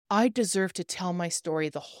I deserve to tell my story,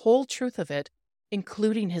 the whole truth of it,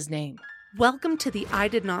 including his name. Welcome to the I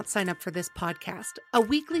Did Not Sign Up for This podcast, a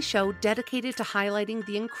weekly show dedicated to highlighting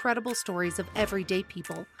the incredible stories of everyday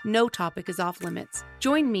people. No topic is off limits.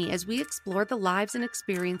 Join me as we explore the lives and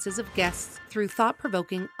experiences of guests through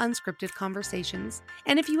thought-provoking, unscripted conversations.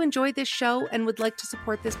 And if you enjoy this show and would like to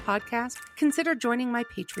support this podcast, consider joining my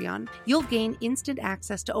Patreon. You'll gain instant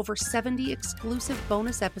access to over 70 exclusive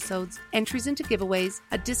bonus episodes, entries into giveaways,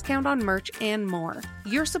 a discount on merch, and more.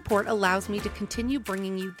 Your support allows me to continue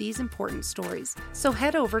bringing you these important stories. So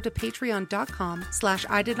head over to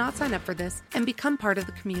patreon.com/I did not sign up for this and become part of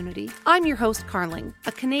the community. I'm your host, Carling,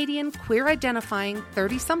 a Canadian queer-identifying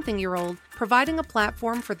 30-something-year-old providing a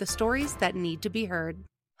platform for the stories that need to be heard.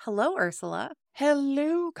 Hello, Ursula.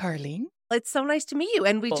 Hello, Carleen. It's so nice to meet you.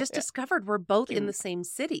 And we just discovered we're both in the same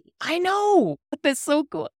city. I know. That's so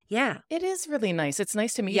cool. Yeah. It is really nice. It's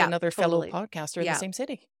nice to meet another fellow podcaster in the same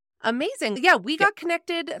city. Amazing. Yeah, we got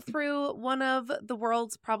connected through one of the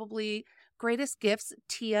world's probably greatest gifts,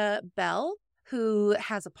 Tia Bell, who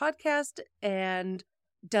has a podcast and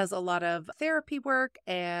does a lot of therapy work,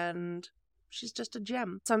 and she's just a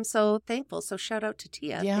gem. So I'm so thankful. So shout out to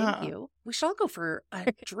Tia. Yeah. Thank you. We should all go for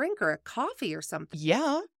a drink or a coffee or something.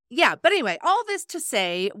 Yeah. Yeah, but anyway, all this to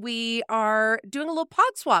say, we are doing a little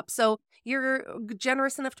pod swap. So you're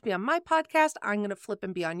generous enough to be on my podcast. I'm going to flip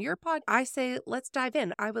and be on your pod. I say, let's dive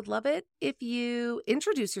in. I would love it if you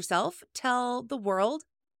introduce yourself, tell the world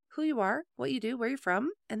who you are, what you do, where you're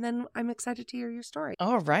from, and then I'm excited to hear your story.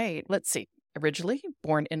 All right. Let's see. Originally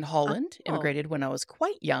born in Holland, immigrated when I was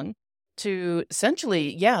quite young to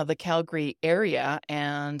essentially, the Calgary area.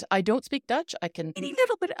 And I don't speak Dutch. I can a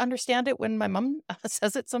little bit understand it when my mom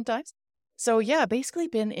says it sometimes. So basically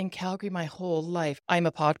been in Calgary my whole life. I'm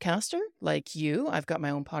a podcaster like you. I've got my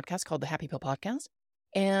own podcast called the Happy Pill Podcast.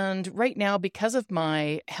 And right now, because of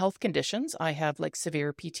my health conditions, I have like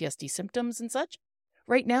severe PTSD symptoms and such.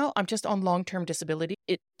 Right now, I'm just on long-term disability.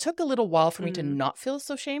 It took a little while for me to not feel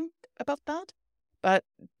so shame about that. But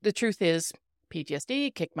the truth is,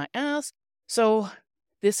 PTSD kicked my ass. So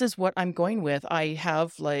this is what I'm going with. I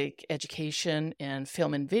have like education in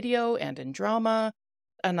film and video and in drama.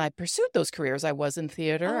 And I pursued those careers. I was in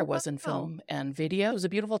theater. I was in film and video. It was a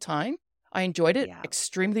beautiful time. I enjoyed it.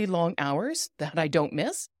 Extremely long hours that I don't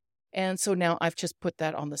miss. And so now I've just put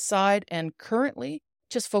that on the side and currently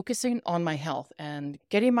just focusing on my health and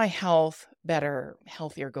getting my health better,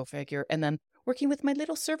 healthier, go figure. And then working with my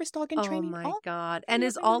little service dog and training. Oh my God. And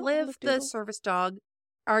is Olive the service dog?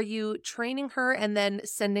 Are you training her and then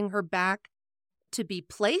sending her back to be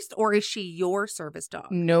placed, or is she your service dog?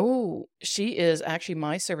 No, she is actually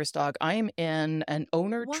my service dog. I am in an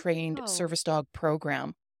owner-trained service dog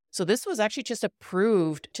program. So this was actually just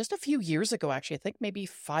approved just a few years ago, actually. I think maybe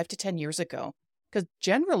 5 to 10 years ago. Because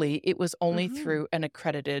generally it was only through an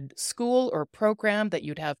accredited school or program that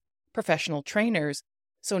you'd have professional trainers.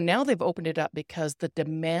 So now they've opened it up because the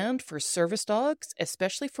demand for service dogs,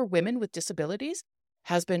 especially for women with disabilities,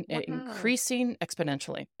 has been increasing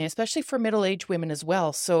exponentially, especially for middle-aged women as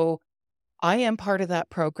well. So I am part of that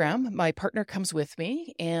program. My partner comes with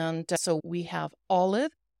me. And so we have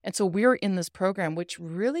Olive. And so we're in this program, which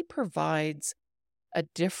really provides a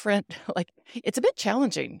different, it's a bit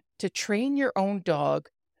challenging to train your own dog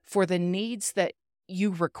for the needs that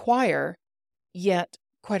you require. Yet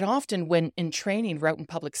quite often when in training, we're out in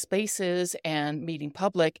public spaces and meeting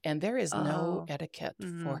public, and there is no etiquette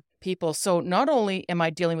for people. So not only am I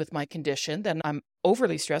dealing with my condition, then I'm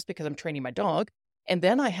overly stressed because I'm training my dog. And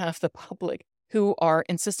then I have the public who are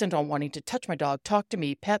insistent on wanting to touch my dog, talk to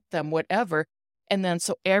me, pet them, whatever. And then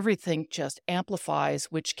so everything just amplifies,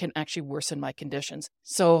 which can actually worsen my conditions.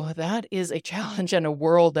 So that is a challenge and a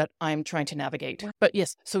world that I'm trying to navigate. But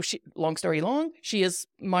yes, so long story long, she is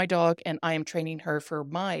my dog and I am training her for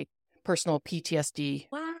my personal PTSD.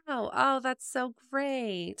 Wow. Oh, that's so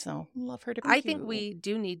great. So love her to be I think we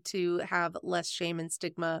do need to have less shame and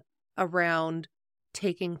stigma around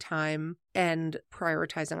taking time and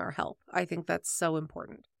prioritizing our health. I think that's so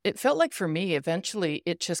important. It felt like for me, eventually,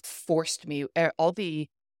 it just forced me, all the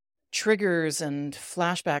triggers and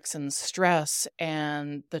flashbacks and stress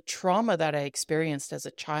and the trauma that I experienced as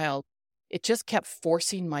a child, it just kept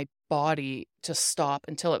forcing my body to stop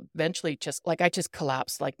until it eventually I just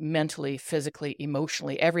collapsed, like mentally, physically,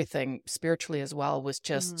 emotionally, everything, spiritually as well, was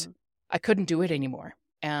just, I couldn't do it anymore.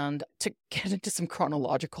 And to get into some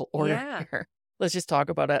chronological order here, let's just talk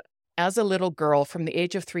about it. As a little girl, from the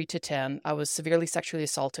age of 3 to 10, I was severely sexually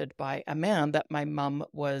assaulted by a man that my mom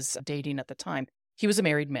was dating at the time. He was a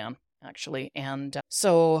married man. actually. And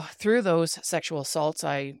so through those sexual assaults,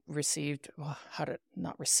 I received,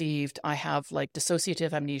 I have like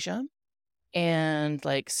dissociative amnesia and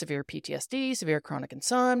like severe PTSD, severe chronic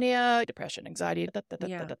insomnia, depression, anxiety,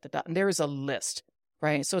 and there is a list,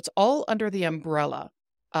 right? So it's all under the umbrella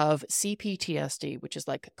of CPTSD, which is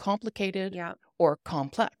like complicated or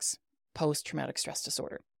complex post-traumatic stress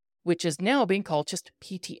disorder, which is now being called just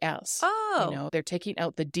PTS. Oh. They're taking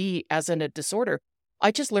out the D as in a disorder.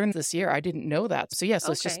 I just learned this year. I didn't know that. So yes,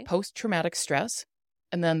 it's just post-traumatic stress.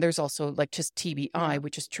 And then there's also like just TBI,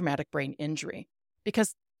 which is traumatic brain injury,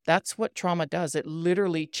 because that's what trauma does. It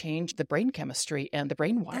literally changed the brain chemistry and the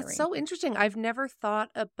brain wiring. That's so interesting. I've never thought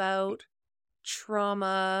about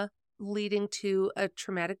trauma leading to a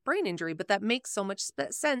traumatic brain injury, but that makes so much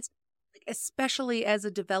sense, especially as a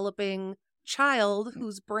developing child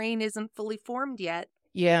whose brain isn't fully formed yet.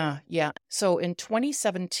 Yeah. So in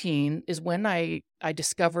 2017 is when I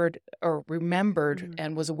discovered or remembered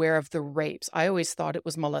and was aware of the rapes. I always thought it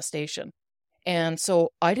was molestation. And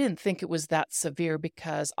so I didn't think it was that severe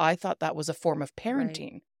because I thought that was a form of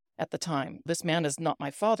parenting at the time. This man is not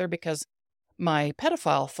my father because my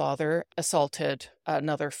pedophile father assaulted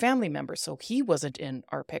another family member, so he wasn't in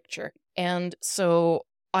our picture. And so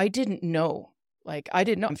I didn't know.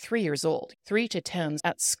 I'm 3 years old. 3 to 10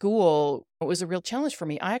 at school, it was a real challenge for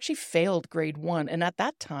me. I actually failed grade 1. And at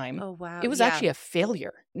that time, it was actually a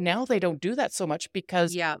failure. Now they don't do that so much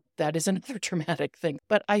because that is another traumatic thing.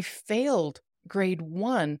 But I failed grade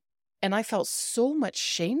 1 and I felt so much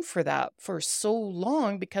shame for that for so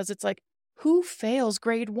long because it's like, who fails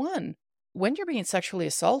grade 1? When you're being sexually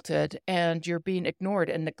assaulted and you're being ignored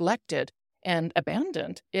and neglected and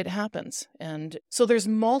abandoned, it happens. And so there's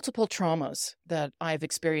multiple traumas that I've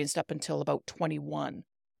experienced up until about 21.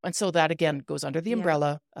 And so that, again, goes under the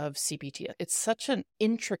umbrella of CPT. It's such an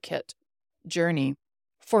intricate journey.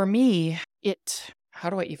 For me, how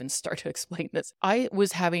do I even start to explain this? I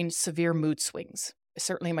was having severe mood swings,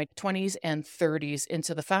 certainly in my 20s and 30s,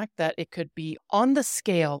 into the fact that it could be on the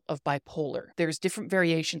scale of bipolar. There's different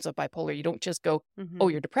variations of bipolar. You don't just go, oh,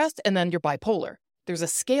 you're depressed, and then you're bipolar. There's a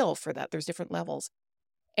scale for that. There's different levels.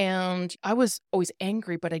 And I was always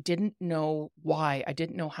angry, but I didn't know why. I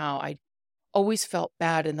didn't know how. I always felt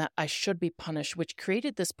bad and that I should be punished, which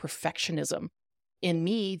created this perfectionism in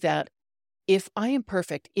me that if I am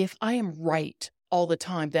perfect, if I am right all the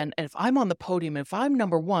time, then and if I'm on the podium, if I'm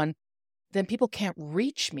number one, then people can't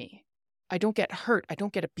reach me. I don't get hurt. I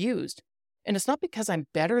don't get abused. And it's not because I'm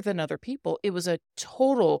better than other people. It was a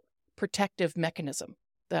total protective mechanism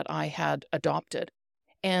that I had adopted.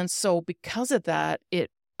 And so because of that,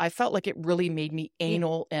 I felt like it really made me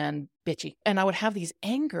anal and bitchy. And I would have these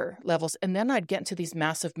anger levels. And then I'd get into these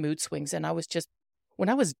massive mood swings. And when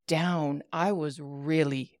I was down, I was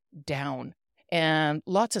really down. And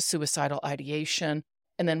lots of suicidal ideation.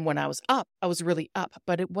 And then when I was up, I was really up.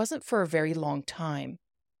 But it wasn't for a very long time.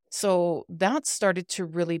 So that started to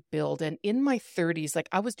really build. And in my 30s,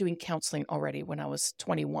 I was doing counseling already when I was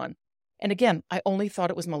 21. And again, I only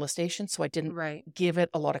thought it was molestation, so I didn't give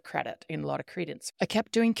it a lot of credit and a lot of credence. I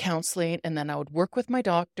kept doing counseling, and then I would work with my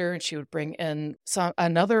doctor, and she would bring in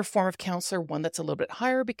another form of counselor, one that's a little bit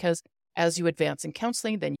higher, because as you advance in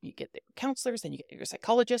counseling, then you get the counselors, then you get your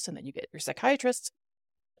psychologists, and then you get your psychiatrists.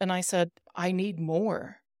 And I said, I need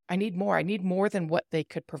more. I need more than what they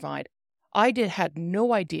could provide. I had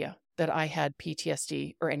no idea that I had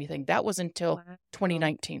PTSD or anything. That was until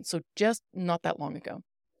 2019, so just not that long ago.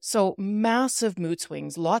 So massive mood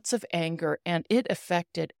swings, lots of anger, and it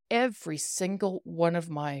affected every single one of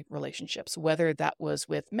my relationships, whether that was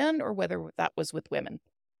with men or whether that was with women.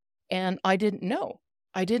 And I didn't know.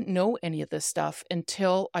 I didn't know any of this stuff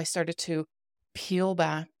until I started to peel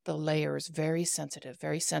back the layers, very sensitive.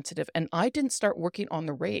 And I didn't start working on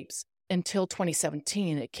the rapes until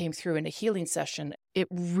 2017. It came through in a healing session. It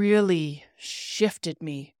really shifted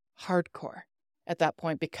me hardcore at that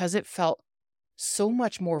point because it felt so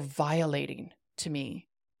much more violating to me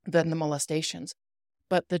than the molestations.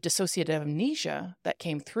 But the dissociative amnesia that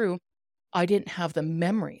came through, I didn't have the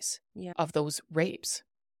memories of those rapes.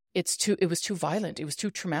 It was too violent. It was too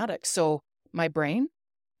traumatic. So my brain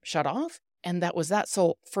shut off, and that was that.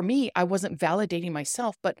 So for me, I wasn't validating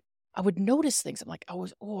myself, but I would notice things. I'm like, I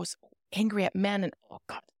was angry at men, and oh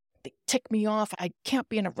God, they tick me off. I can't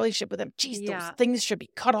be in a relationship with them. Geez, those things should be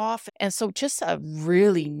cut off. And so just a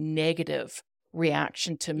really negative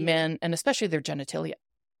reaction to men, and especially their genitalia,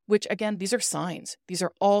 which again, these are signs. These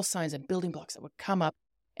are all signs and building blocks that would come up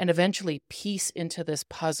and eventually piece into this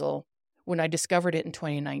puzzle when I discovered it in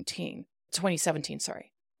 2017,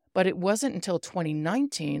 sorry. But it wasn't until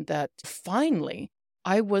 2019 that finally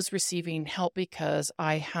I was receiving help because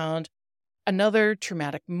I had another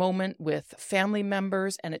traumatic moment with family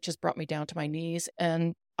members, and it just brought me down to my knees.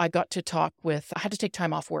 And I got to I had to take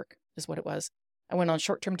time off work, is what it was. I went on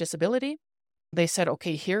short-term disability. They said,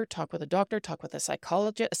 okay, here, talk with a doctor, talk with a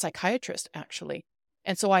psychiatrist, actually.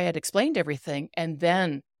 And so I had explained everything. And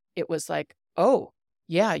then it was like, oh,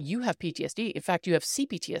 yeah, you have PTSD. In fact, you have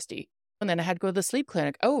CPTSD. And then I had to go to the sleep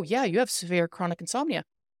clinic. Oh, yeah, you have severe chronic insomnia.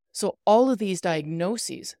 So all of these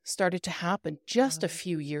diagnoses started to happen just a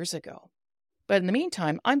few years ago. But in the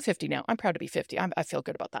meantime, I'm 50 now. I'm proud to be 50. I feel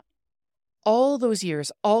good about that. All those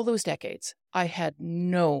years, all those decades, I had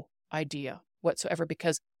no idea whatsoever,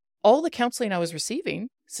 because all the counseling I was receiving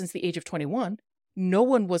since the age of 21, no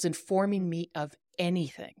one was informing me of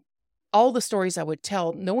anything. All the stories I would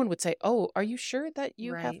tell, no one would say, oh, are you sure that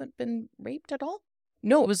you haven't been raped at all?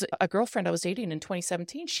 No, it was a girlfriend I was dating in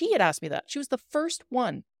 2017. She had asked me that. She was the first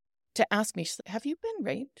one to ask me, she's like, have you been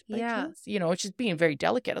raped by chance? You know, she's being very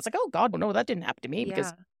delicate. I was like, oh God, no, that didn't happen to me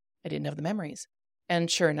because I didn't have the memories. And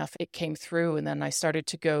sure enough, it came through. And then I started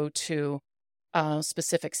to go to a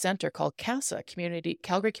specific center called CASA,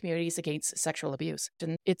 Calgary Communities Against Sexual Abuse.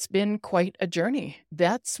 And it's been quite a journey.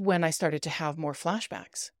 That's when I started to have more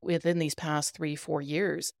flashbacks. Within these past 3-4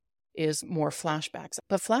 years is more flashbacks.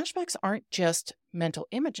 But flashbacks aren't just mental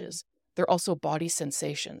images. They're also body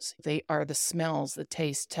sensations. They are the smells, the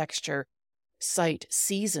taste, texture, sight,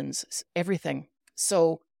 seasons, everything.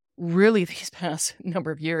 So really these past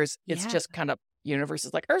number of years, it's just kind of universe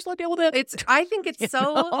is like, Ursula, deal with it. I think it's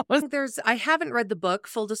so, I haven't read the book,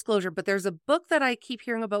 full disclosure, but there's a book that I keep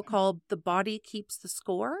hearing about called The Body Keeps the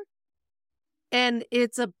Score. And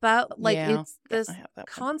it's about it's this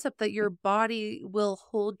concept that your body will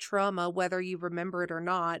hold trauma, whether you remember it or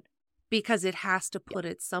not, because it has to put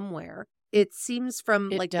it somewhere. It seems from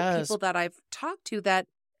the people that I've talked to that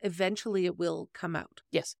eventually it will come out.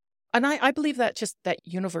 Yes. And I believe that just that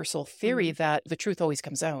universal theory that the truth always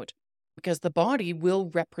comes out, because the body will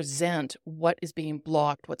represent what is being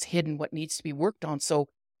blocked, what's hidden, what needs to be worked on, so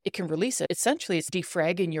it can release it. Essentially, it's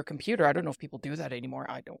defragging your computer. I don't know if people do that anymore.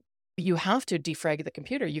 I don't. You have to defrag the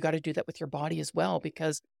computer. You got to do that with your body as well,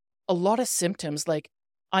 because a lot of symptoms, like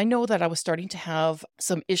I know that I was starting to have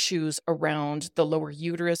some issues around the lower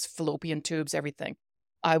uterus, fallopian tubes, everything.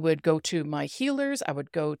 I would go to my healers. I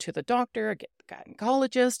would go to the doctor, get the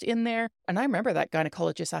gynecologist in there. And I remember that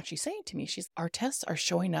gynecologist actually saying to me, our tests are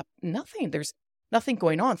showing up nothing. There's nothing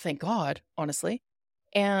going on, thank God, honestly.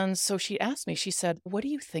 And so she asked me, she said, what do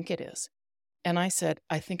you think it is? And I said,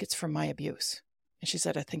 I think it's from my abuse. And she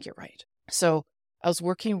said, I think you're right. So I was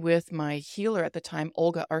working with my healer at the time,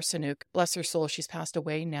 Olga Arsenuk. Bless her soul, she's passed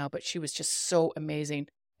away now, but she was just so amazing.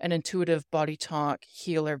 An intuitive body talk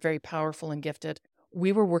healer, very powerful and gifted.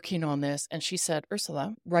 We were working on this, and she said,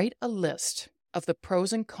 Ursula, write a list of the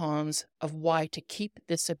pros and cons of why to keep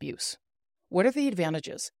this abuse. What are the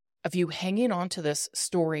advantages of you hanging on to this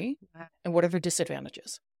story, and what are the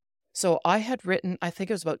disadvantages? So I had written, I think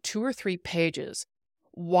it was about 2 or 3 pages,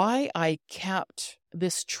 why I kept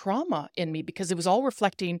this trauma in me, because it was all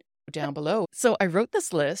reflecting down below. So I wrote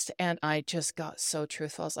this list, and I just got so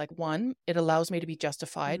truthful. I was like, 1, it allows me to be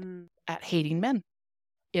justified at hating men.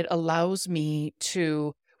 It allows me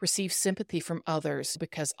to receive sympathy from others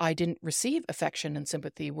because I didn't receive affection and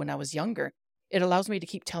sympathy when I was younger. It allows me to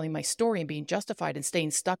keep telling my story and being justified and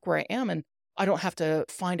staying stuck where I am. And I don't have to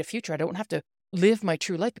find a future. I don't have to live my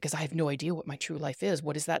true life because I have no idea what my true life is.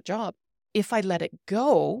 What is that job? If I let it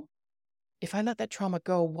go, if I let that trauma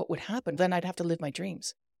go, what would happen? Then I'd have to live my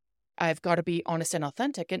dreams. I've got to be honest and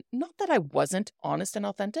authentic. And not that I wasn't honest and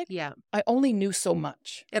authentic. Yeah. I only knew so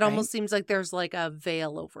much. It almost seems like there's like a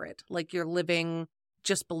veil over it, like you're living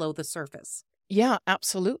just below the surface. Yeah,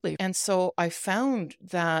 absolutely. And so I found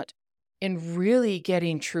that in really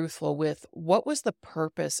getting truthful with what was the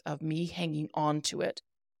purpose of me hanging on to it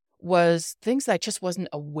was things that I just wasn't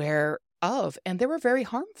aware of. And they were very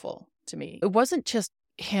harmful to me. It wasn't just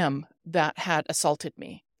him that had assaulted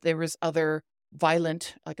me. There was other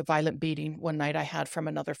violent beating one night I had from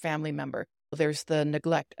another family member. There's the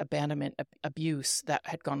neglect, abandonment, abuse that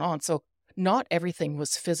had gone on. So not everything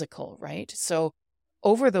was physical, right? So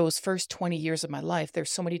over those first 20 years of my life, there's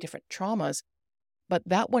so many different traumas, but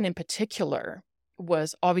that one in particular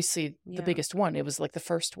was obviously the biggest one. It was like the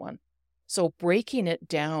first one. So breaking it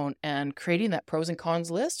down and creating that pros and cons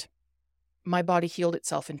list, my body healed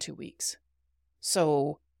itself in 2 weeks.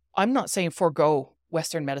 So I'm not saying forego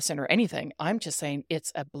Western medicine or anything. I'm just saying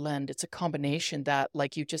it's a blend. It's a combination that,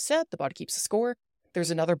 like you just said, the body keeps the score.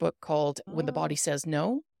 There's another book called When the Body Says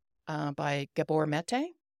No by Gabor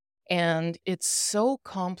Mate. And it's so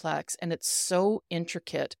complex and it's so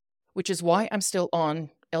intricate which is why I'm still on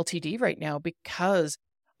LTD right now, because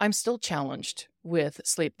I'm still challenged with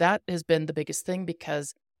sleep. That has been the biggest thing,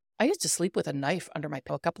 because I used to sleep with a knife under my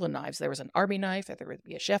pillow, a couple of knives. There was an army knife, there would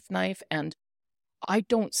be a chef knife, and I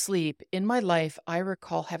don't sleep. In my life, I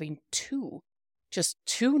recall having just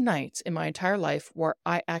two nights in my entire life where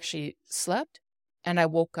I actually slept and I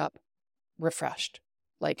woke up refreshed,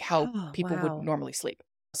 like how Oh, people would wow. normally sleep.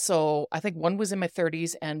 So I think one was in my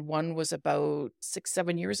 30s and one was about 6,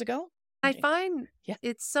 7 years ago. I find Yeah.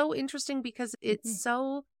 it's so interesting because it's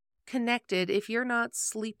so connected. If you're not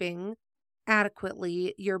sleeping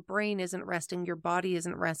adequately, your brain isn't resting, your body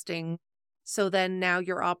isn't resting. So then now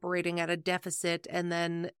you're operating at a deficit, and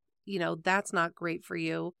then, that's not great for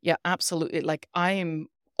you. Yeah, absolutely. Like, I'm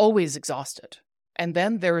always exhausted. And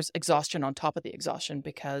then there's exhaustion on top of the exhaustion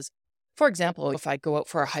because, for example, if I go out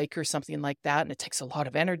for a hike or something like that and it takes a lot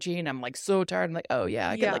of energy and I'm like so tired, I'm like, oh yeah,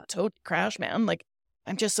 I could Yeah. like totally crash, man. Like,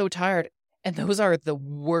 I'm just so tired. And those are the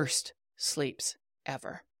worst sleeps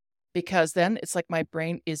ever, because then it's like my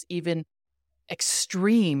brain is even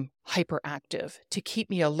extreme hyperactive to keep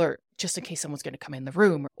me alert just in case someone's going to come in the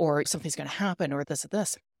room or something's going to happen or this or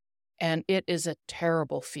this. And it is a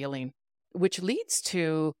terrible feeling, which leads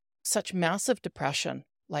to such massive depression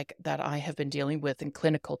like that I have been dealing with in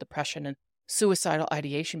clinical depression and suicidal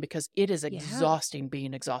ideation, because it is Yeah. exhausting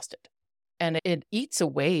being exhausted. And it eats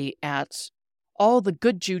away at all the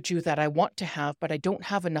good juju that I want to have, but I don't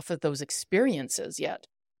have enough of those experiences yet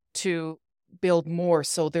to build more.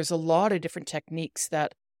 So there's a lot of different techniques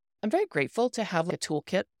that I'm very grateful to have, like a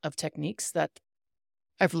toolkit of techniques that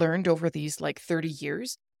I've learned over these like 30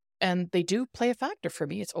 years. And they do play a factor for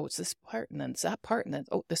me. It's this part and then it's that part and then,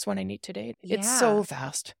 this one I need today. It's so Yeah.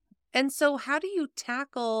 vast. And so how do you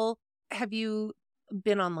have you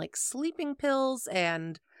been on like sleeping pills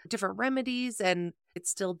and different remedies and it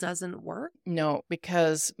still doesn't work? No,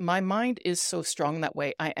 because my mind is so strong that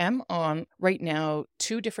way. I am on right now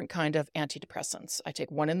 2 different kind of antidepressants. I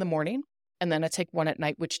take one in the morning and then I take one at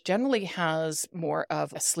night, which generally has more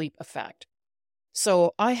of a sleep effect.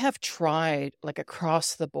 So I have tried, like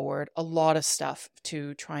across the board, a lot of stuff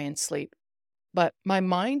to try and sleep. But my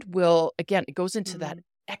mind will, again, it goes into that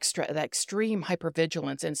extreme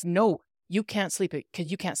hypervigilance. And it's, no, you can't sleep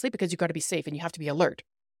because you got to be safe and you have to be alert.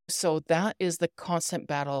 So that is the constant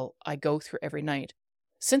battle I go through every night.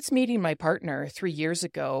 Since meeting my partner 3 years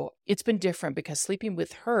ago, it's been different because sleeping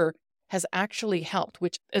with her has actually helped,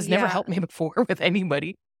 which has never helped me before with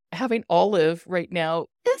anybody. Having Olive right now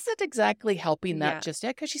isn't exactly helping that just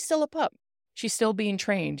yet because she's still a pup. She's still being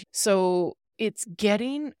trained. So it's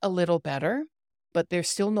getting a little better, but there's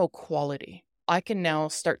still no quality. I can now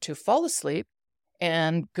start to fall asleep,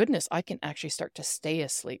 and goodness, I can actually start to stay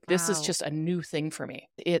asleep. This is just a new thing for me.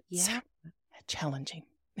 It's challenging.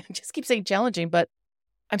 I just keep saying challenging, but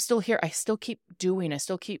I'm still here. I still keep doing. I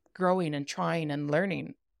still keep growing and trying and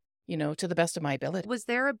learning, to the best of my ability. Was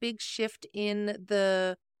there a big shift in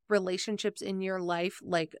the relationships in your life,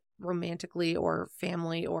 like romantically or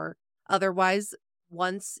family or otherwise,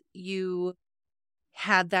 once you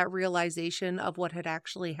had that realization of what had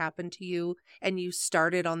actually happened to you and you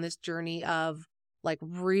started on this journey of like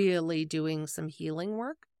really doing some healing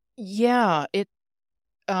work? Yeah,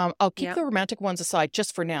 I'll keep the romantic ones aside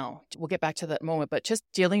just for now. We'll get back to that moment, but just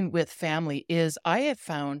dealing with family is, I have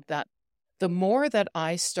found that the more that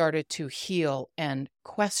I started to heal and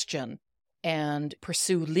question and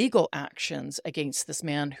pursue legal actions against this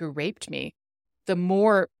man who raped me, the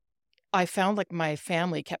more I found like my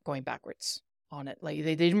family kept going backwards on it. Like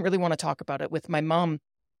they didn't really want to talk about it. With my mom,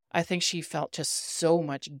 I think she felt just so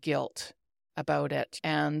much guilt about it.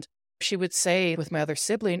 And she would say with my other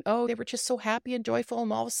sibling, oh, they were just so happy and joyful.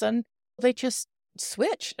 And all of a sudden they just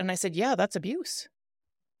switched. And I said, yeah, that's abuse.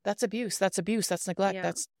 That's abuse. That's abuse. That's neglect.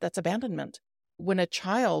 That's abandonment. When a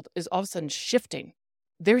child is all of a sudden shifting,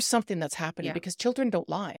 there's something that's happening because children don't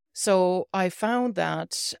lie. So I found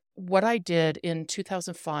that what I did in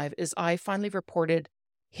 2005 is I finally reported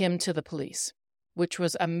him to the police, which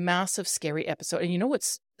was a massive, scary episode. And you know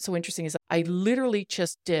what's so interesting is I literally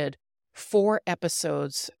just did 4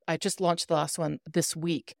 episodes. I just launched the last one this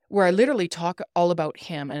week where I literally talk all about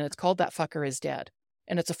him, and it's called That Fucker Is Dead.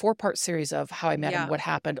 And it's a 4-part series of how I met him, what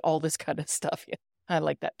happened, all this kind of stuff. Yeah, I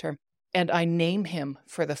like that term. And I name him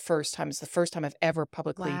for the first time. It's the first time I've ever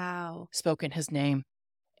publicly spoken his name.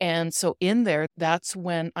 And so in there, that's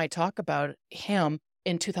when I talk about him.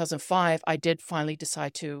 In 2005, I did finally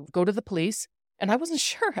decide to go to the police. And I wasn't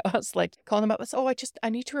sure. I was like calling them up. I said, I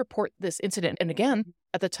need to report this incident. And again,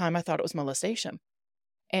 at the time, I thought it was molestation.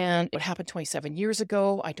 And it happened 27 years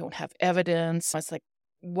ago. I don't have evidence. I was like,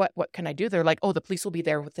 what can I do? They're like, oh, the police will be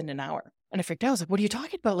there within an hour. And I freaked out. I was like, what are you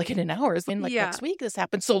talking about? Like in an hour? It's in like next week. This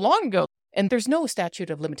happened so long ago. And there's no statute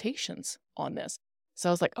of limitations on this. So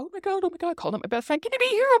I was like, oh my God. I called up my best friend. Can you be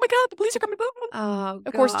here? Oh my God, the police are coming. Oh,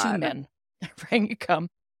 of course, 2 men rang you come.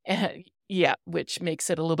 And which makes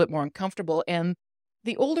it a little bit more uncomfortable. And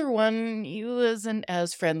the older one, he wasn't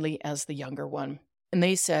as friendly as the younger one. And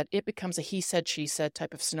they said it becomes a he said, she said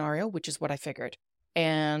type of scenario, which is what I figured.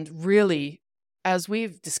 And really, as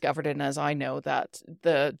we've discovered and as I know, that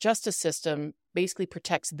the justice system basically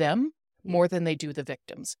protects them more than they do the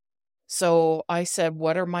victims. So I said,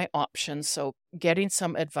 what are my options? So getting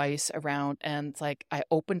some advice around, and like I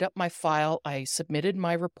opened up my file, I submitted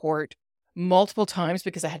my report multiple times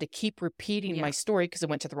because I had to keep repeating my story because it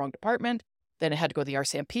went to the wrong department. Then it had to go to the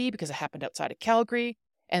RCMP because it happened outside of Calgary.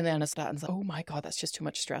 And then it's like, oh my God, that's just too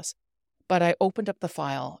much stress. But I opened up the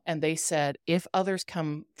file and they said, if others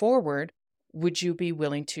come forward, would you be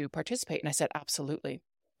willing to participate? And I said, absolutely.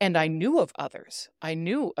 And I knew of others. I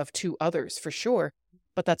knew of 2 others for sure,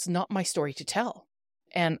 but that's not my story to tell.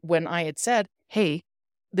 And when I had said, hey,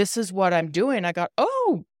 this is what I'm doing, I got,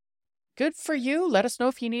 oh, good for you. Let us know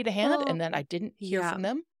if you need a hand. And then I didn't hear from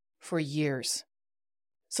them for years.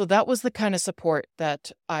 So that was the kind of support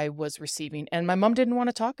that I was receiving. And my mom didn't want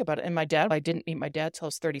to talk about it. And my dad, I didn't meet my dad till I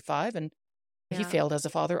was 35. And he failed as a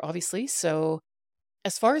father, obviously. So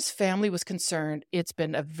as far as family was concerned, it's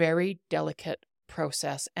been a very delicate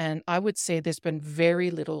process. And I would say there's been very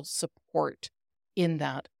little support in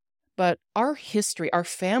that. But our history, our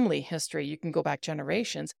family history, you can go back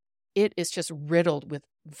generations, it is just riddled with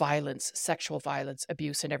violence, sexual violence,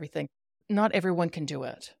 abuse, and everything. Not everyone can do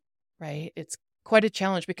it, right? It's quite a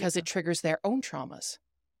challenge because it triggers their own traumas.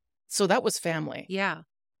 So that was family. Yeah.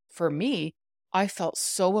 For me, I felt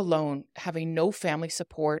so alone, having no family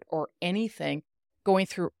support or anything, going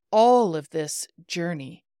through all of this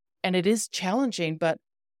journey. And it is challenging, but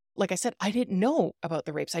like I said, I didn't know about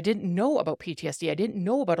the rapes. I didn't know about PTSD. I didn't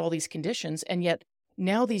know about all these conditions. And yet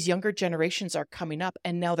now these younger generations are coming up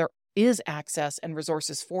and now there is access and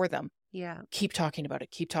resources for them. Yeah. Keep talking about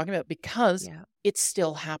it because it's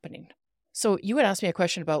still happening. So you had asked me a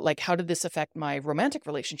question about like, how did this affect my romantic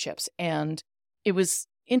relationships? And it was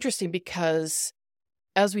interesting because,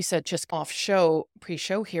 as we said, just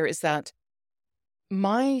pre-show here, is that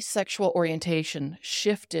my sexual orientation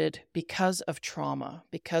shifted because of trauma,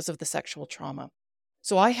 because of the sexual trauma.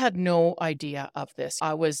 So I had no idea of this.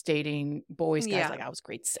 I was dating guys, like I was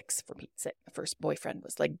grade 6 for Pete's sake. My first boyfriend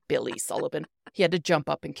was like Billy Sullivan. He had to jump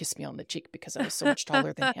up and kiss me on the cheek because I was so much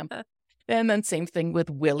taller than him. And then same thing with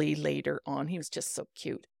Willie later on. He was just so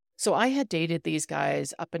cute. So I had dated these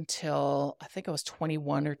guys up until I think I was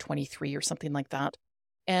 21 or 23 or something like that.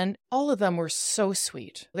 And all of them were so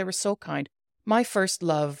sweet. They were so kind. My first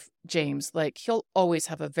love, James, like he'll always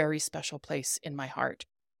have a very special place in my heart.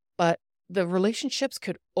 But the relationships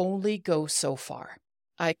could only go so far.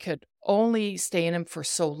 I could only stay in him for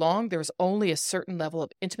so long. There was only a certain level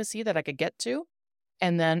of intimacy that I could get to.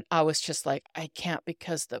 And then I was just like, I can't,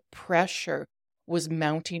 because the pressure was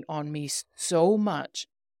mounting on me so much.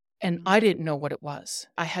 And I didn't know what it was.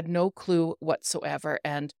 I had no clue whatsoever.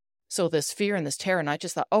 And so this fear and this terror, and I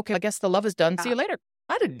just thought, okay, I guess the love is done. See you later.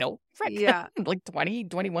 I didn't know. Frick. Yeah. Like 20,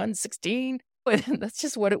 21, 16. That's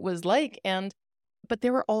just what it was like. But they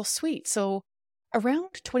were all sweet. So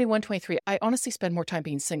around 21, 23, I honestly spend more time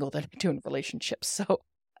being single than I do in relationships. So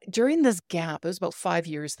during this gap, it was about 5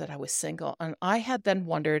 years that I was single. And I had then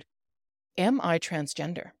wondered, am I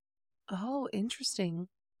transgender? Oh, interesting.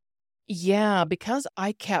 Yeah, because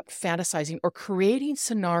I kept fantasizing or creating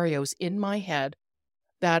scenarios in my head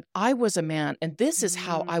that I was a man and this is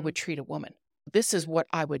how I would treat a woman. This is what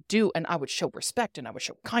I would do, and I would show respect and I would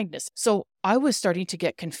show kindness. So I was starting to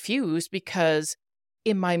get confused because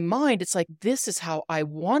in my mind, it's like, this is how I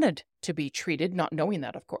wanted to be treated, not knowing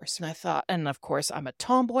that, of course. And I thought, and of course, I'm a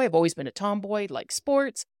tomboy. I've always been a tomboy, like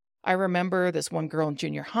sports. I remember this one girl in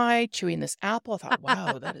junior high chewing this apple. I thought,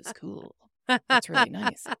 wow, that is cool. That's really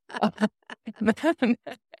nice. I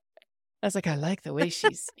was like, I like the way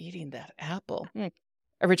she's eating that apple.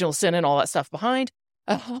 Original sin and all that stuff behind.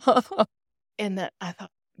 And that I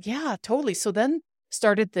thought, yeah, totally. So then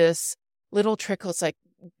started this little trickle. It's like,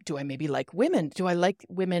 do I maybe like women? Do I like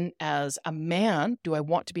women as a man? Do I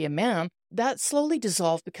want to be a man? That slowly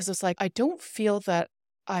dissolved because it's like, I don't feel that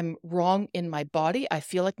I'm wrong in my body. I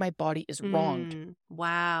feel like my body is wronged.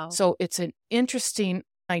 Wow. So it's an interesting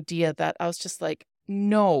idea that I was just like,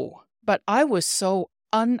 no. But I was so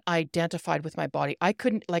unidentified with my body. I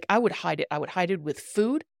couldn't, like, I would hide it. I would hide it with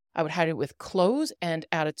food. I would hide it with clothes and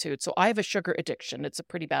attitude. So I have a sugar addiction. It's a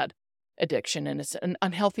pretty bad addiction and it's an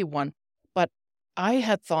unhealthy one. But I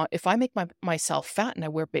had thought if I make myself fat and I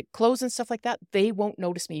wear big clothes and stuff like that, they won't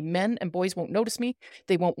notice me. Men and boys won't notice me.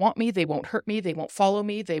 They won't want me. They won't hurt me. They won't follow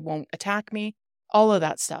me. They won't attack me. All of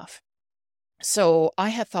that stuff. So I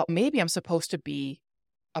had thought maybe I'm supposed to be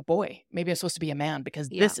a boy. Maybe I'm supposed to be a man because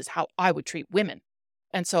this is how I would treat women.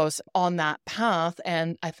 And so I was on that path.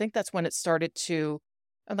 And I think that's when it started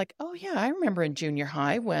I'm like, oh yeah, I remember in junior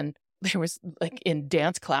high when there was like in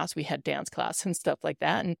dance class, we had dance class and stuff like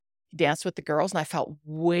that. And danced with the girls. And I felt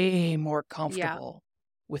way more comfortable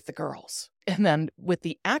with the girls. And then with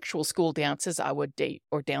the actual school dances, I would date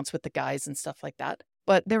or dance with the guys and stuff like that.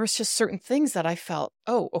 But there was just certain things that I felt,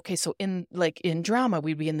 oh, okay, so in drama,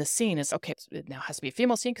 we'd be in the scene. It's okay, it now has to be a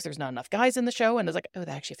female scene because there's not enough guys in the show. And it's like, oh, that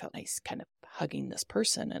actually felt nice kind of hugging this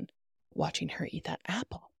person and watching her eat that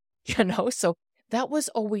apple, So that was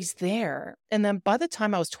always there. And then by the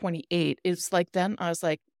time I was 28, it's like then I was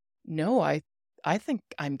like, no, I think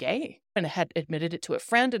I'm gay. And I had admitted it to a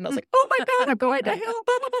friend. And I was like, oh my God, I'm going to hell.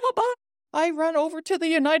 Blah, blah, blah, blah, blah. I run over to the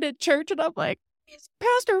United Church and I'm like,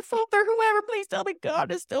 Pastor, Father, whoever, please tell me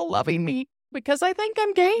God is still loving me because I think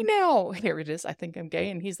I'm gay now. Here it is. I think I'm gay.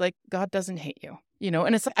 And he's like, God doesn't hate you.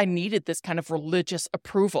 And it's like I needed this kind of religious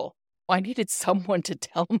approval. I needed someone to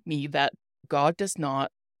tell me that God does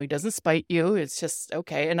not, he doesn't spite you. It's just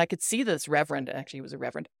okay. And I could see this reverend, actually he was a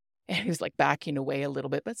reverend, and he was like backing away a little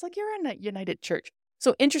bit, but it's like, you're in a United Church.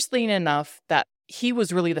 So interesting enough that he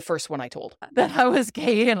was really the first one I told that I was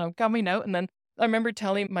gay and I'm coming out. And then I remember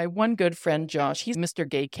telling my one good friend, Josh, he's Mr.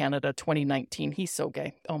 Gay Canada 2019. He's so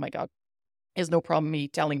gay. Oh my God. There's no problem me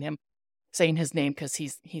telling him, saying his name because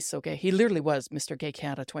he's so gay. He literally was Mr. Gay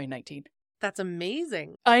Canada 2019. That's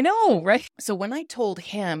amazing. I know, right? So when I told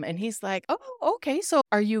him and he's like, oh, okay. So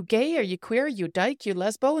are you gay? Are you queer? Are you dyke? You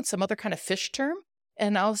lesbo? And some other kind of fish term?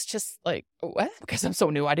 And I was just like, what? Because I'm so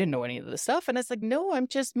new. I didn't know any of this stuff. And it's like, no, I'm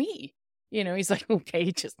just me. He's like,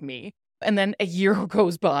 okay, just me. And then a year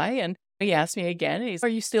goes by and he asked me again, and he's, are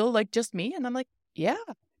you still like just me? And I'm like, yeah,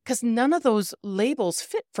 because none of those labels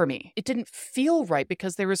fit for me. It didn't feel right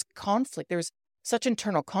because there was conflict. There was such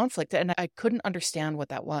internal conflict and I couldn't understand what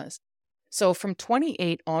that was. So from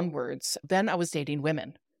 28 onwards, then I was dating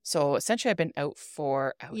women. So essentially I've been out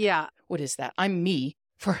for, what is that? I'm me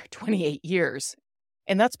for 28 years.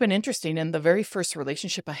 And that's been interesting. And the very first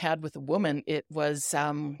relationship I had with a woman, it was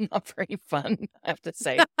not very fun, I have to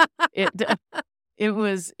say. It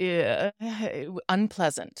was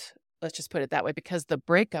unpleasant. Let's just put it that way, because the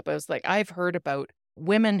breakup, I was like, I've heard about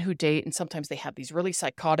women who date and sometimes they have these really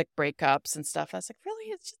psychotic breakups and stuff. I was like,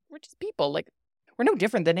 really? We're just people. Like, we're no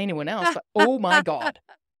different than anyone else. But oh my God.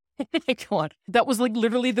 God. That was like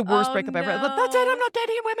literally the worst breakup ever. Like, that's it. I'm not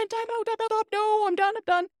dating women. Time out. No, I'm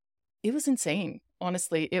done. It was insane.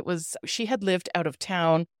 Honestly, she had lived out of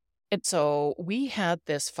town. And so we had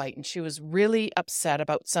this fight and she was really upset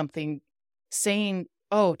about something, saying,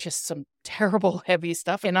 oh, just some terrible, heavy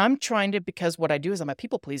stuff. And I'm trying to, because what I do is I'm a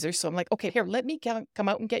people pleaser. So I'm like, okay, here, let me come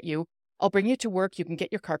out and get you. I'll bring you to work. You can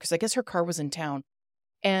get your car. Because I guess her car was in town.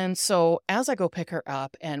 And so as I go pick her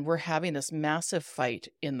up and we're having this massive fight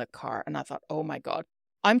in the car. And I thought, oh my God,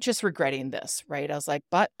 I'm just regretting this, right? I was like,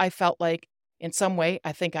 but I felt like in some way,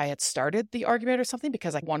 I think I had started the argument or something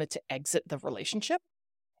because I wanted to exit the relationship.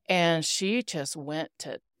 And she just went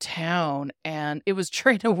to town and it was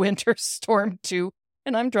during a winter storm too.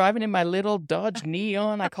 And I'm driving in my little Dodge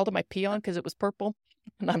Neon. I called it my Peon because it was purple.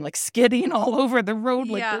 And I'm like skidding all over the road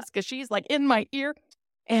like this because she's like in my ear.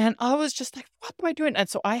 And I was just like, what am I doing? And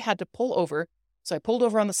so I had to pull over. So I pulled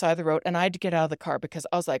over on the side of the road and I had to get out of the car because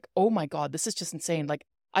I was like, oh my God, this is just insane. Like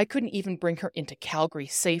I couldn't even bring her into Calgary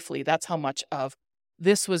safely. That's how much of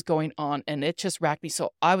this was going on. And it just racked me.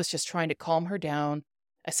 So I was just trying to calm her down.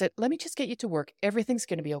 I said, let me just get you to work. Everything's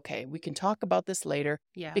going to be okay. We can talk about this later.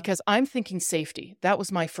 Yeah. Because I'm thinking safety. That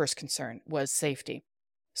was my first concern, was safety.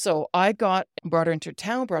 So I brought her into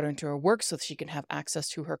town, brought her into her work so that she can have access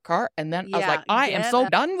to her car. And then I was like, I am so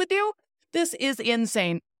done with you. This is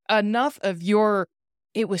insane. Enough of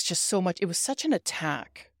it was just so much. It was such an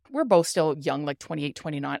attack. We're both still young, like 28,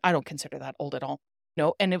 29. I don't consider that old at all.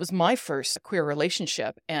 No. And it was my first queer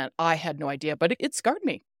relationship and I had no idea, but it scarred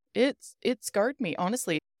me. It scarred me,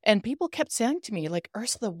 honestly. And people kept saying to me, like,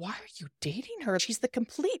 Ursula, why are you dating her? She's the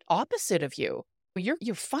complete opposite of you.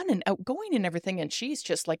 You're fun and outgoing and everything. And she's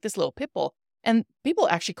just like this little pitbull. And people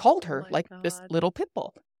actually called her this little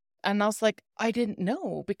pitbull. And I was like, I didn't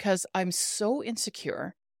know because I'm so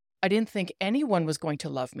insecure. I didn't think anyone was going to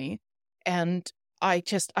love me. And I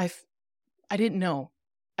didn't know.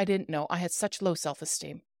 I had such low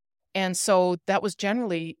self-esteem. And so that was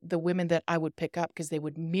generally the women that I would pick up because they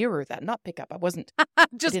would mirror that. Not pick up. I wasn't.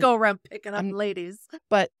 Just go around picking up ladies.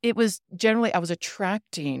 But it was generally I was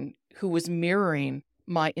attracting who was mirroring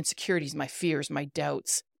my insecurities, my fears, my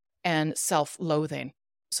doubts, and self-loathing.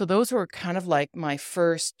 So those were kind of like my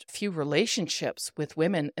first few relationships with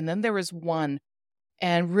women. And then there was one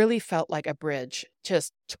and really felt like a bridge.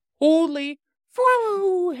 Just totally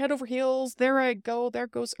head over heels. There I go. There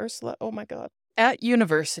goes Ursula. Oh my God. At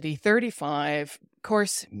university, 35, of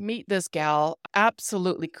course, meet this gal,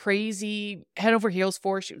 absolutely crazy, head over heels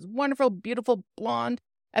for her. She was wonderful, beautiful, blonde,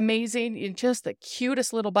 amazing, and just the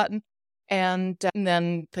cutest little button. And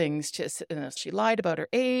then things just, she lied about her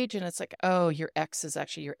age, and it's like, oh, your ex is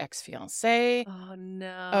actually your ex-fiancé. Oh,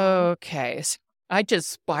 no. Okay. So I just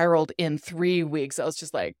spiraled in 3 weeks. I was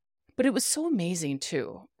just like, but it was so amazing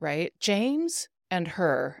too, right? James and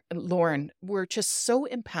her, Lauren, were just so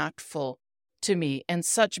impactful to me and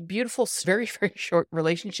such beautiful, very, very short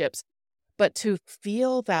relationships. But to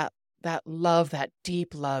feel that love, that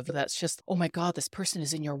deep love, that's just, oh my God, this person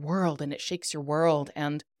is in your world and it shakes your world.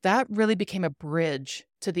 And that really became a bridge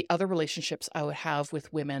to the other relationships I would have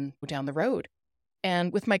with women down the road.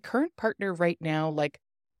 And with my current partner right now, like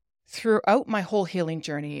throughout my whole healing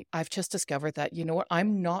journey, I've just discovered that, you know what,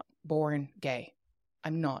 I'm not born gay.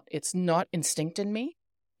 I'm not. It's not instinct in me.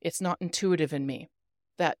 It's not intuitive in me.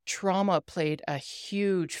 That trauma played a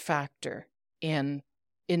huge factor in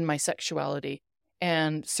my sexuality,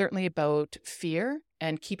 and certainly about fear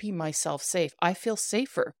and keeping myself safe. I feel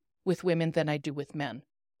safer with women than I do with men.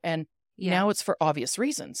 And now it's for obvious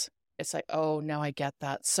reasons. It's like, oh, now I get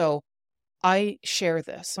that. So I share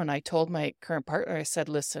this. When I told my current partner, I said,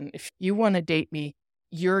 listen, if you want to date me,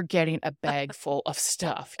 you're getting a bag full of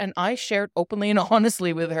stuff. And I shared openly and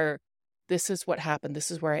honestly with her, this is what happened.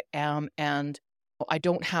 This is where I am. And I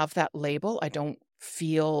don't have that label. I don't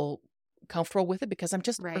feel comfortable with it because I'm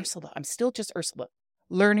just Ursula. I'm still just Ursula,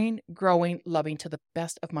 learning, growing, loving to the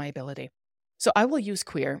best of my ability. So I will use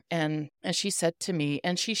queer. And she said to me,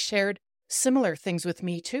 and she shared similar things with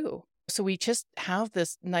me too. So we just have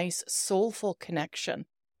this nice soulful connection.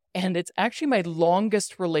 And it's actually my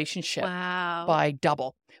longest relationship by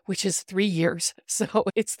double, which is 3 years. So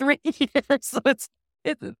it's 3 years. So it's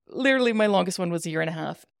literally my longest one was 1.5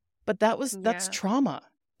 years. But that's trauma.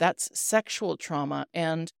 That's sexual trauma.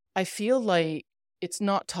 And I feel like it's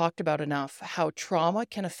not talked about enough how trauma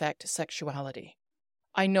can affect sexuality.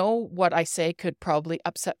 I know what I say could probably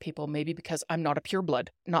upset people, maybe because I'm not a pureblood,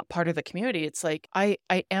 not part of the community. It's like, I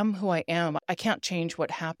am who I am. I can't change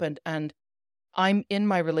what happened. And I'm in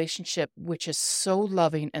my relationship, which is so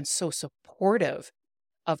loving and so supportive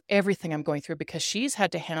of everything I'm going through because she's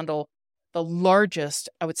had to handle the largest,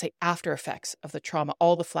 I would say, after effects of the trauma,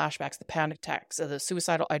 all the flashbacks, the panic attacks, the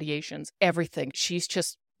suicidal ideations, everything. She's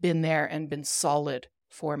just been there and been solid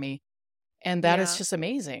for me. And that is just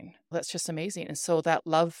amazing. That's just amazing. And so that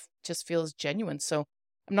love just feels genuine. So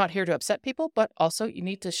I'm not here to upset people, but also you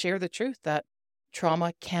need to share the truth that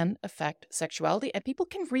trauma can affect sexuality and people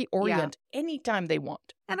can reorient anytime they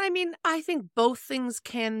want. And I mean, I think both things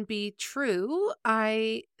can be true.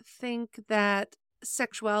 I think that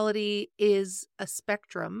sexuality is a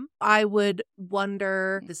spectrum. I would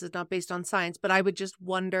wonder, this is not based on science, but I would just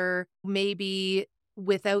wonder maybe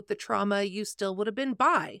without the trauma, you still would have been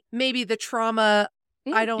bi. Maybe the trauma,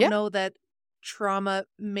 I don't know that trauma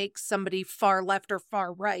makes somebody far left or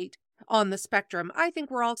far right on the spectrum. I think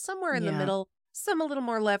we're all somewhere in the middle, some a little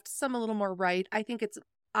more left, some a little more right. I think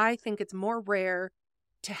it's more rare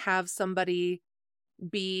to have somebody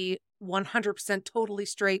be 100% totally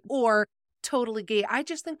straight or totally gay. I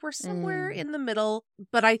just think we're somewhere in the middle,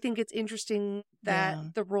 but I think it's interesting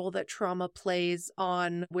that the role that trauma plays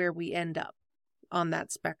on where we end up on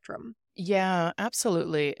that spectrum. Yeah,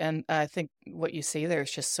 absolutely. And I think what you say there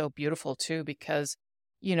is just so beautiful too, because,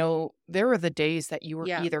 you know, there were the days that you were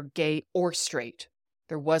either gay or straight.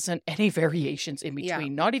 There wasn't any variations in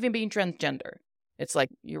between, not even being transgender. It's like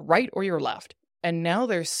you're right or you're left. And now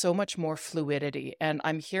there's so much more fluidity. And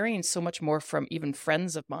I'm hearing so much more from even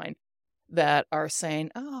friends of mine that are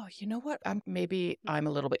saying, oh, you know what? Maybe I'm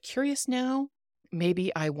a little bit curious now.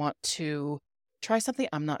 Maybe I want to try something.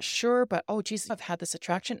 I'm not sure, but oh, geez, I've had this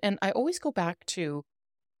attraction. And I always go back to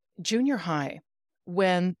junior high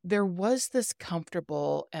when there was this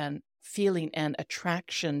comfortable and feeling and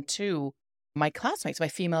attraction to my classmates, my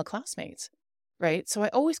female classmates, right? So I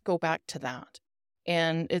always go back to that.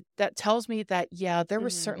 And that tells me that, there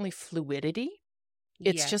was certainly fluidity.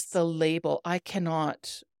 It's just the label. I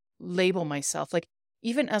cannot label myself. Like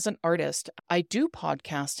even as an artist, I do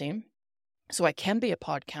podcasting. So I can be a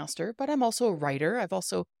podcaster, but I'm also a writer. I've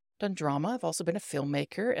also done drama. I've also been a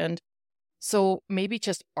filmmaker. And so maybe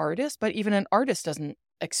just artist, but even an artist doesn't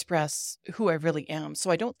express who I really am. So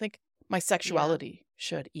I don't think my Yeah. sexuality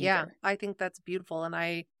should Yeah, either. I think that's beautiful. And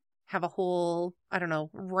I have a whole, I don't know,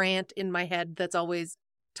 rant in my head that's always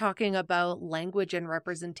talking about language and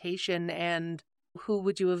representation and who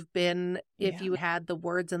would you have been if Yeah. you had the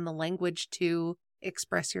words and the language to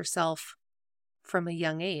express yourself from a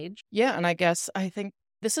young age. Yeah. And I think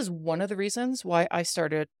this is one of the reasons why I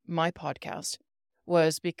started my podcast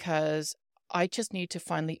was because I just need to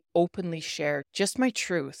finally openly share just my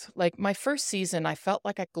truth. Like my first season, I felt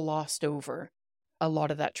like I glossed over a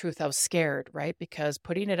lot of that truth. I was scared, right? Because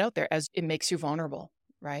putting it out there as it makes you vulnerable,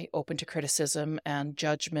 right? Open to criticism and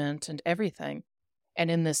judgment and everything.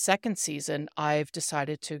 And in this second season, I've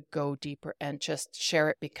decided to go deeper and just share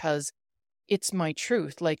it because it's my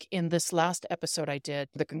truth. Like in this last episode I did,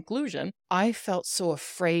 the conclusion, I felt so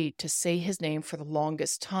afraid to say his name for the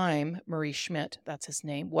longest time. Maurice Schmidt, that's his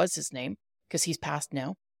name, was his name, because he's passed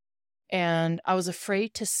now. And I was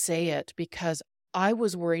afraid to say it because I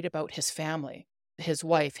was worried about his family, his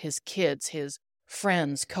wife, his kids, his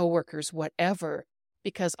friends, coworkers, whatever,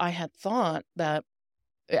 because I had thought that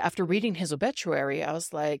after reading his obituary, I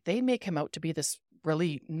was like, they make him out to be this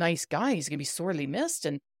really nice guy. He's going to be sorely missed.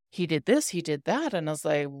 And he did this, he did that. And I was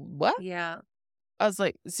like, what? Yeah. I was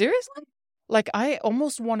like, seriously? Like, I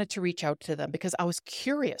almost wanted to reach out to them because I was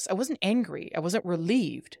curious. I wasn't angry. I wasn't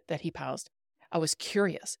relieved that he passed. I was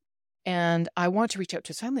curious. And I wanted to reach out to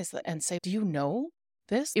his family and say, do you know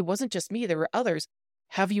this? It wasn't just me. There were others.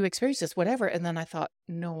 Have you experienced this? Whatever. And then I thought,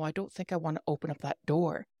 no, I don't think I want to open up that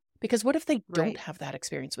door. Because what if they don't have that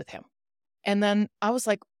experience with him? And then I was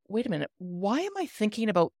like, wait a minute. Why am I thinking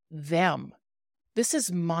about them? This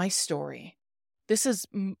is my story. This is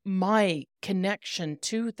my connection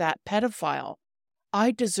to that pedophile.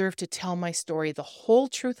 I deserve to tell my story, the whole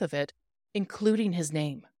truth of it, including his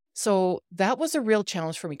name. So that was a real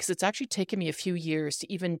challenge for me because it's actually taken me a few years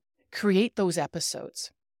to even create those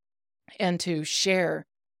episodes and to share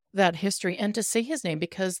that history and to say his name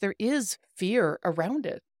because there is fear around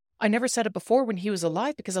it. I never said it before when he was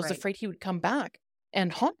alive because I was afraid he would come back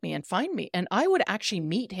and haunt me and find me. And I would actually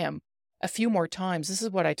meet him a few more times. This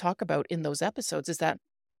is what I talk about in those episodes, is that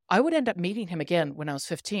I would end up meeting him again when I was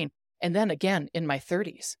 15 and then again in my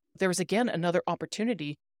 30s. There was again another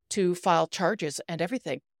opportunity to file charges and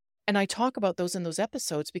everything. And I talk about those in those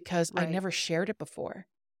episodes because I never shared it before.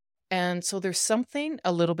 And so there's something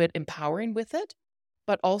a little bit empowering with it,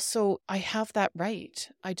 but also I have that right.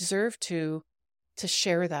 I deserve to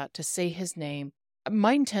share that, to say his name.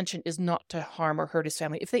 My intention is not to harm or hurt his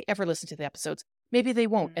family. If they ever listen to the episodes, maybe they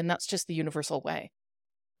won't, and that's just the universal way.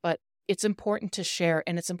 But it's important to share,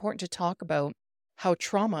 and it's important to talk about how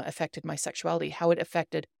trauma affected my sexuality, how it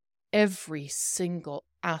affected every single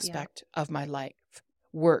aspect of my life,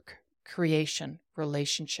 work, creation,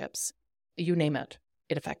 relationships, you name it,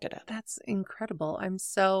 it affected it. That's incredible. I'm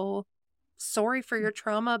so sorry for your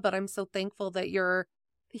trauma, but I'm so thankful that you're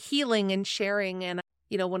healing and sharing. And,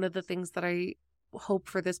 you know, one of the things that I hope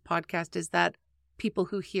for this podcast is that people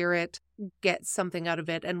who hear it get something out of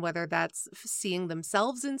it. And whether that's seeing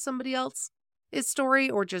themselves in somebody else's story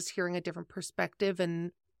or just hearing a different perspective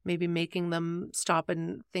and maybe making them stop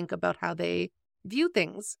and think about how they view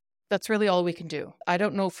things. That's really all we can do. I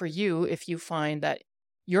don't know for you if you find that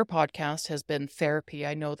your podcast has been therapy.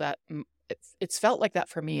 I know that it's felt like that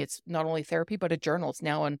for me. It's not only therapy, but a journal. It's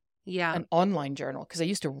now an online journal because I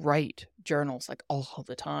used to write journals like all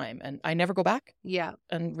the time and I never go back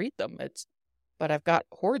and read them. But I've got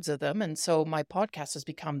hordes of them. And so my podcast has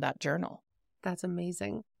become that journal. That's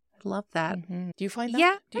amazing. I love that. Mm-hmm. Do you find that?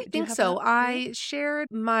 Yeah, I think so. That? I shared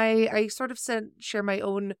I sort of share my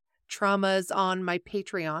own traumas on my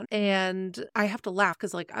Patreon. And I have to laugh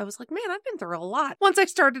because I was like, man, I've been through a lot. Once I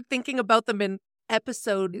started thinking about them in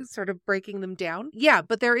episodes, sort of breaking them down. Yeah,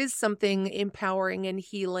 but there is something empowering and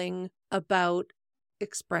healing about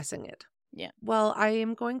expressing it. Yeah. Well, I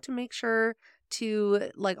am going to make sure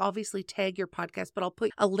to obviously tag your podcast, but I'll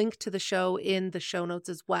put a link to the show in the show notes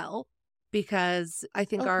as well. Because I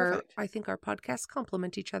think our podcasts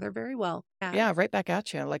complement each other very well. Yeah, right back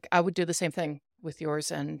at you. I would do the same thing with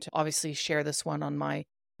yours and obviously share this one on my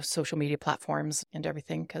social media platforms and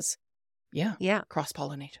everything because,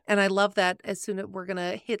 cross-pollinate. And I love that as soon as we're going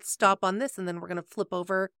to hit stop on this and then we're going to flip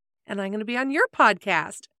over and I'm going to be on your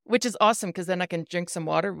podcast. Which is awesome because then I can drink some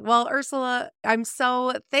water. Well, Ursula, I'm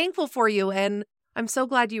so thankful for you and I'm so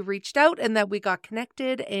glad you reached out and that we got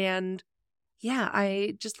connected and yeah,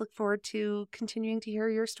 I just look forward to continuing to hear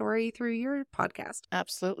your story through your podcast.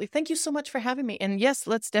 Absolutely. Thank you so much for having me. And yes,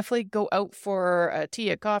 let's definitely go out for a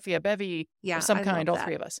tea, a coffee, a bevy of some kind, all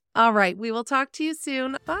three of us. All right. We will talk to you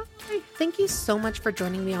soon. Bye. Thank you so much for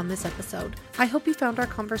joining me on this episode. I hope you found our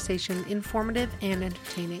conversation informative and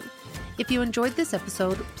entertaining. If you enjoyed this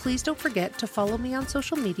episode, please don't forget to follow me on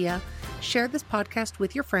social media, share this podcast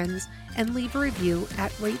with your friends, and leave a review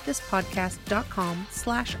at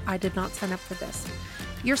ratethispodcast.com/I did not sign up for this.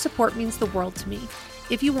 Your support means the world to me.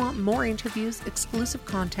 If you want more interviews, exclusive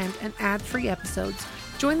content, and ad-free episodes,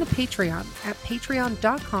 join the Patreon at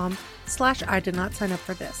patreon.com/I did not sign up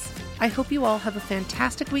for this. I hope you all have a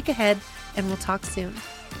fantastic week ahead, and we'll talk soon.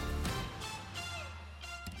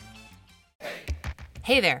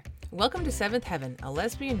 Hey there. Welcome to Seventh Heaven, a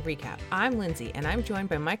lesbian recap. I'm Lindsay, and I'm joined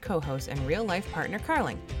by my co-host and real-life partner,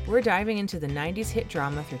 Carling. We're diving into the 90s hit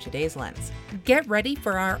drama through today's lens. Get ready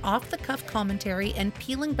for our off-the-cuff commentary and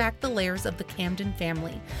peeling back the layers of the Camden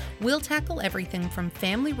family. We'll tackle everything from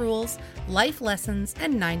family rules, life lessons,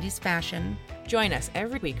 and 90s fashion. Join us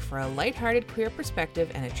every week for a lighthearted queer perspective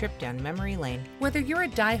and a trip down memory lane. Whether you're a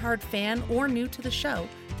diehard fan or new to the show,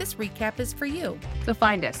 this recap is for you. So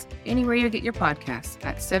find us anywhere you get your podcasts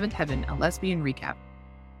at Seventh Heaven, a lesbian recap.